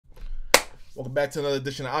Welcome back to another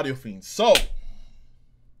edition of Audio Fiends. So,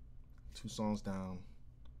 2 songs down,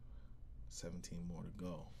 17 more to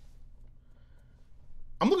go.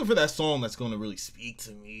 I'm looking for that song that's going to really speak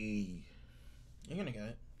to me. You're going to get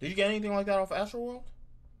it. Did you get anything like that off Astroworld?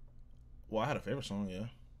 Well, I had a favorite song, yeah.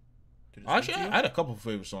 Actually, I had a couple of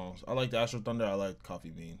favorite songs. I liked Astro Thunder. I liked Coffee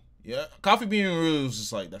Bean. Yeah, Coffee Bean really was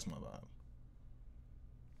just like, that's my vibe.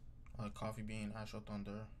 I like Coffee Bean, Astro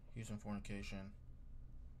Thunder, Houston Fornication.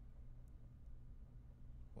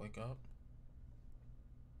 Wake Up.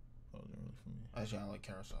 That wasn't really for me. Actually, I like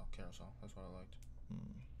Carousel. Carousel. That's what I liked.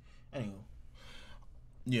 Anywho.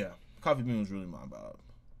 Yeah, Coffee Bean was really my vibe.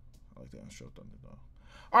 I like that Astro Thunder, though.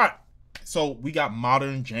 All right, so we got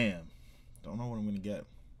Modern Jam. Don't know what I'm going to get.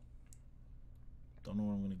 Don't know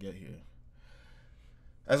what I'm going to get here.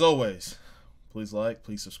 As always, please like,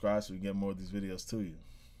 please subscribe so we can get more of these videos to you.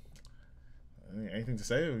 Anything to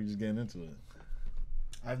say, or are we just getting into it?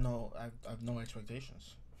 I have no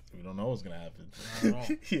expectations. We don't know what's gonna happen. Not at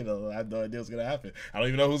all. You know, I have no idea what's gonna happen. I don't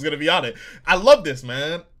even know who's gonna be on it. I love this,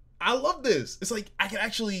 man. I love this. It's like I can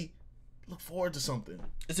actually look forward to something.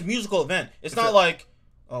 It's a musical event. It's not like,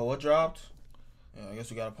 oh, what dropped? Yeah, I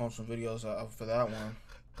guess we gotta pump some videos out for that one.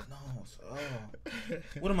 No,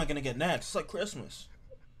 what am I gonna get next? It's like Christmas.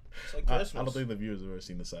 It's like Christmas. I don't think the viewers have ever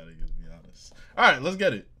seen the side of you, to be honest. All right, let's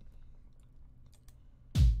get it.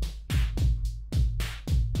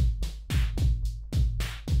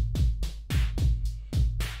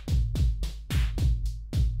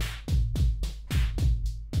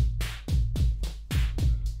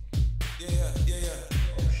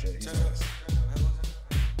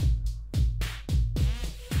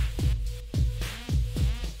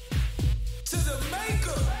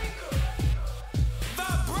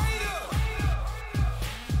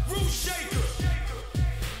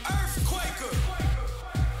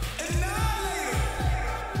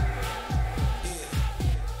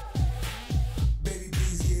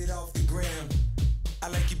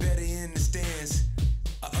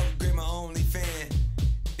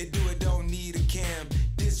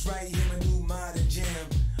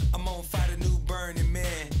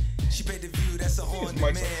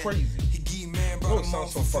 Crazy. Oh, it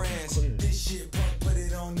sounds so fucking clear. This shit put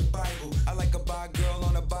it on the Bible. I like a bi girl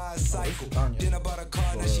on a bicycle. Then I bought a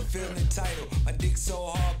car, now she feeling entitled. My dick so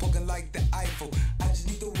hard, poking like the Eiffel. I just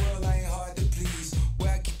need the world, I ain't hard to please.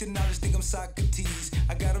 Where I keep the knowledge, think I'm Socrates.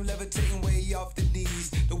 I got them levitating way off the knees.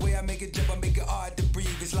 The way I make it jump, I make it hard to breathe.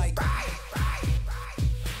 It's like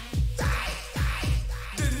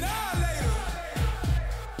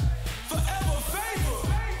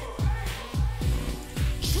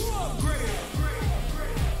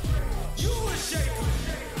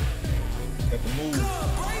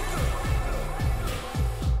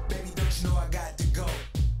baby, don't you know I got to go?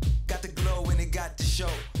 Got the glow and it got to show.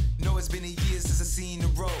 Know it's been a year since I seen the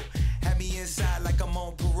road. Had me inside like I'm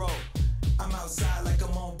on parole. I'm outside like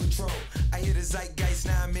I'm on patrol. I hear the zeitgeist,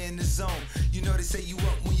 now I'm in the zone. You know they say you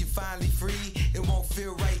up when you finally free. It won't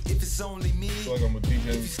feel right if it's only me. Like I'm a DJ.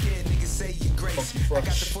 If you scared, niggas say your grace. I got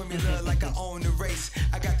the formula like I own the race.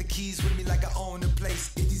 I got the keys with me like I own the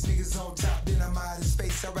place. If these niggas on top, then I'm out of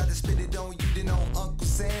space. I'd rather spit it on you than on Uncle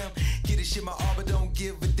Sam. Get a shit my arbor, don't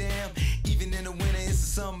give a damn. Even in the winter, it's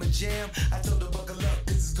a summer jam. I told her buckle up,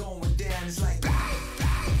 cause it's going down. It's like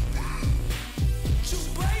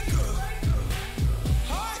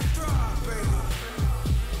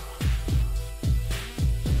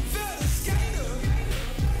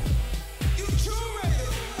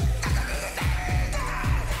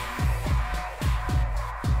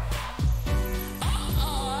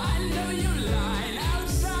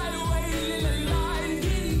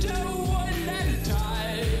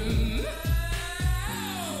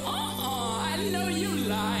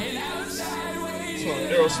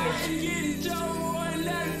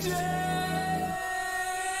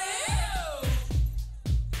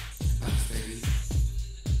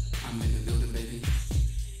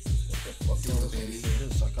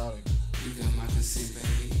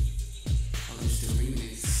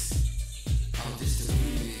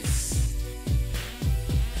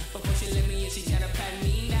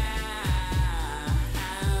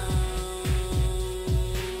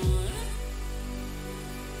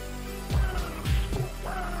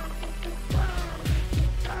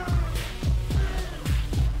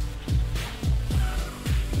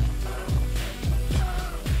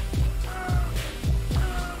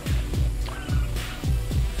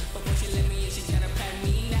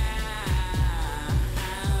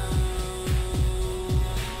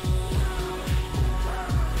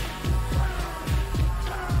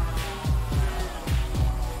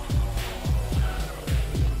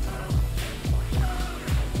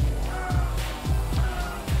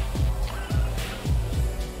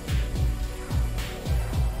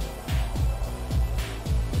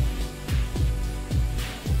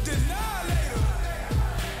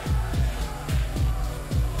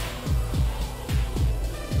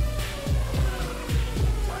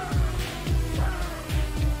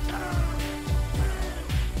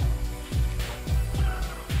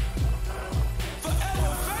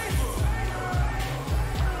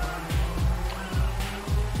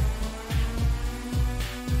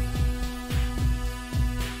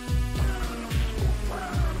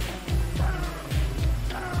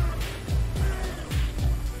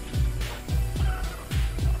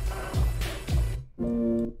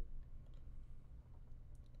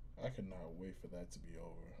could not wait for that to be over.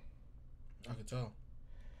 I could tell.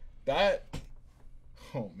 That,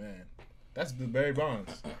 oh man, that's the Barry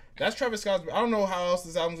Bonds. That's Travis Scott's. I don't know how else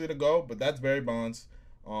this album's gonna go, but that's Barry Bonds.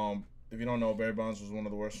 If you don't know, Barry Bonds was one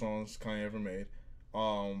of the worst songs Kanye ever made.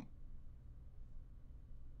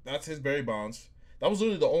 That's his Barry Bonds. That was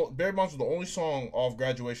literally Barry Bonds was the only song off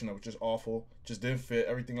Graduation that was just awful, just didn't fit.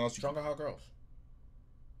 Everything else. Drunk and Hot Girls.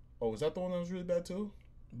 Oh, was that the one that was really bad too?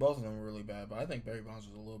 Both of them were really bad, but I think Barry Bonds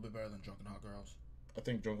was a little bit better than Drunk and Hot Girls. I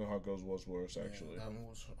think Drunk and Hot Girls was worse, actually. Yeah, that one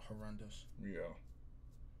was horrendous. Yeah.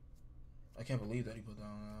 I can't believe that he put that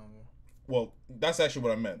on the album. Well, that's actually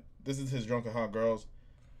what I meant. This is his Drunk and Hot Girls.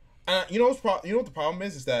 And you know what the problem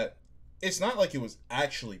is that it's not like it was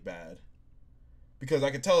actually bad. Because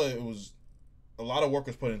I could tell it was a lot of work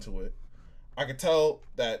was put into it. I could tell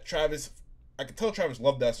Travis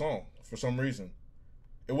loved that song for some reason.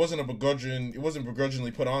 It wasn't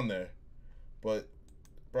begrudgingly put on there. But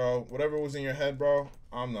bro, whatever was in your head, bro,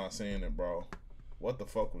 I'm not saying it, bro. What the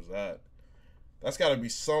fuck was that? That's got to be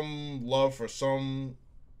some love for some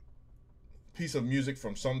piece of music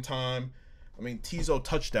from some time. I mean, Teezo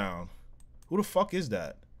Touchdown. Who the fuck is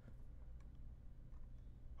that?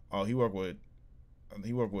 Oh, he worked with,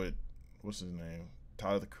 what's his name?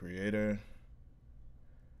 Tyler, the Creator.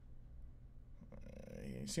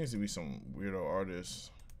 He seems to be some weirdo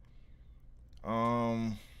artist.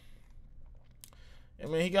 I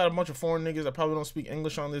mean, he got a bunch of foreign niggas that probably don't speak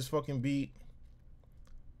English on this fucking beat.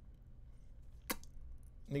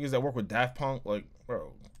 Niggas that work with Daft Punk, like,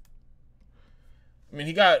 bro. I mean,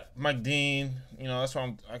 he got Mike Dean. You know, that's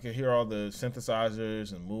why I could hear all the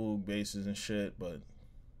synthesizers and Moog basses and shit. But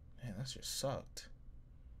man, that shit sucked.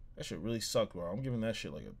 That shit really sucked, bro. I'm giving that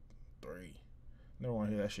shit like a 3. Never want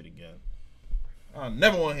to hear that shit again. I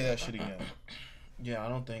never want to hear that shit again. Yeah, I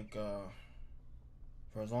don't think.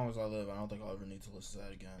 For as long as I live, I don't think I'll ever need to listen to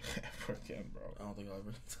that again. Ever again, bro. I don't think I'll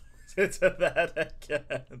ever need to listen to that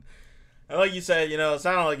again. And like you said, you know, it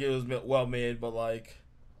sounded like it was well made, but like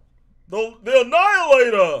the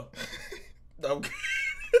Annihilator.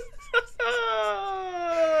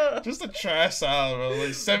 Just a trash sound, bro. Like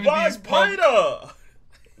 70s punk.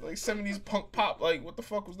 Like 70s punk pop. Like, what the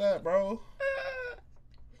fuck was that, bro?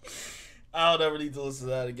 I'll never need to listen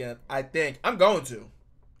to that again. I think I'm going to.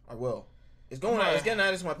 I will. It's getting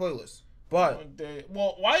added to my playlist. But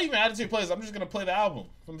well, why even add it to your playlist? I'm just gonna play the album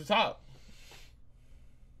from the top.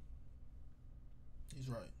 He's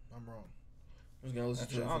right. I'm wrong. I'm just gonna listen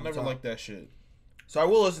to it. I'll never like that shit. So I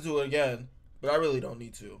will listen to it again, but I really don't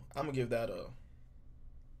need to. I'm gonna give that a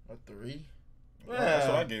 3. Yeah, that's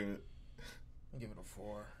what I gave it. I'll give it a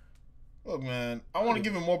 4. Look, man, I want to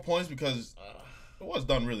give it more points because it was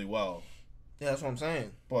done really well. Yeah, that's what I'm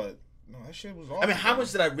saying. But no, that shit was awesome. I mean, how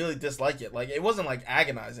much did I really dislike it? Like, it wasn't like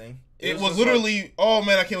agonizing. It was literally, like, oh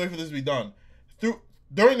man, I can't wait for this to be done.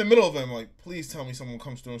 During the middle of it, I'm like, please tell me someone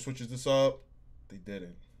comes through and switches this up. They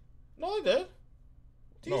didn't. No, they did.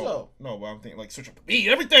 Teezo. No, but I'm thinking like switch up the beat,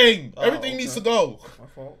 everything. Everything needs to go. My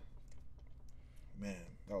fault. Man,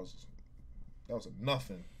 that was a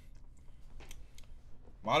nothing.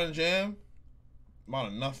 Modern Jam,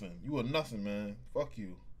 modern nothing. You a nothing, man. Fuck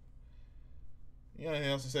you. You got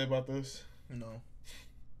anything else to say about this? No.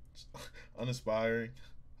 Uninspiring,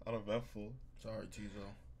 uneventful. Sorry, Teezo.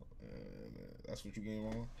 That's what you gave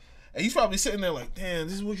on. And he's probably sitting there like, damn,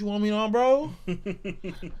 this is what you want me on, bro?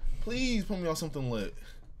 Please put me on something lit.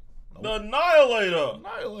 Nope. The Annihilator.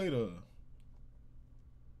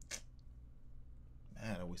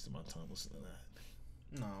 Man, I wasted my time listening to that.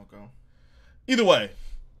 No, okay. Either way,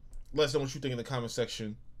 let us know what you think in the comment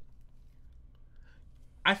section.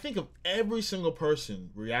 I think of every single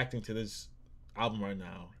person reacting to this album right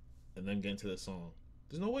now and then getting to this song.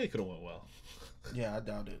 There's no way it could have went well. Yeah, I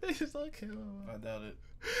doubt it. It's just like, I doubt it.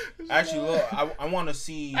 Actually, look, I want to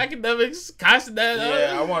see Academics, Castanet.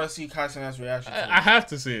 Yeah, I want to see Castanet's reaction. I have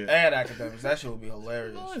to see it. And Academics. That shit would be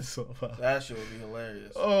hilarious. That shit would be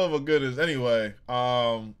hilarious. Oh my goodness. Anyway,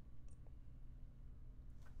 don't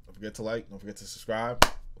forget to like. Don't forget to subscribe.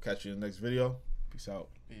 We'll catch you in the next video. Peace out.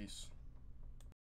 Peace.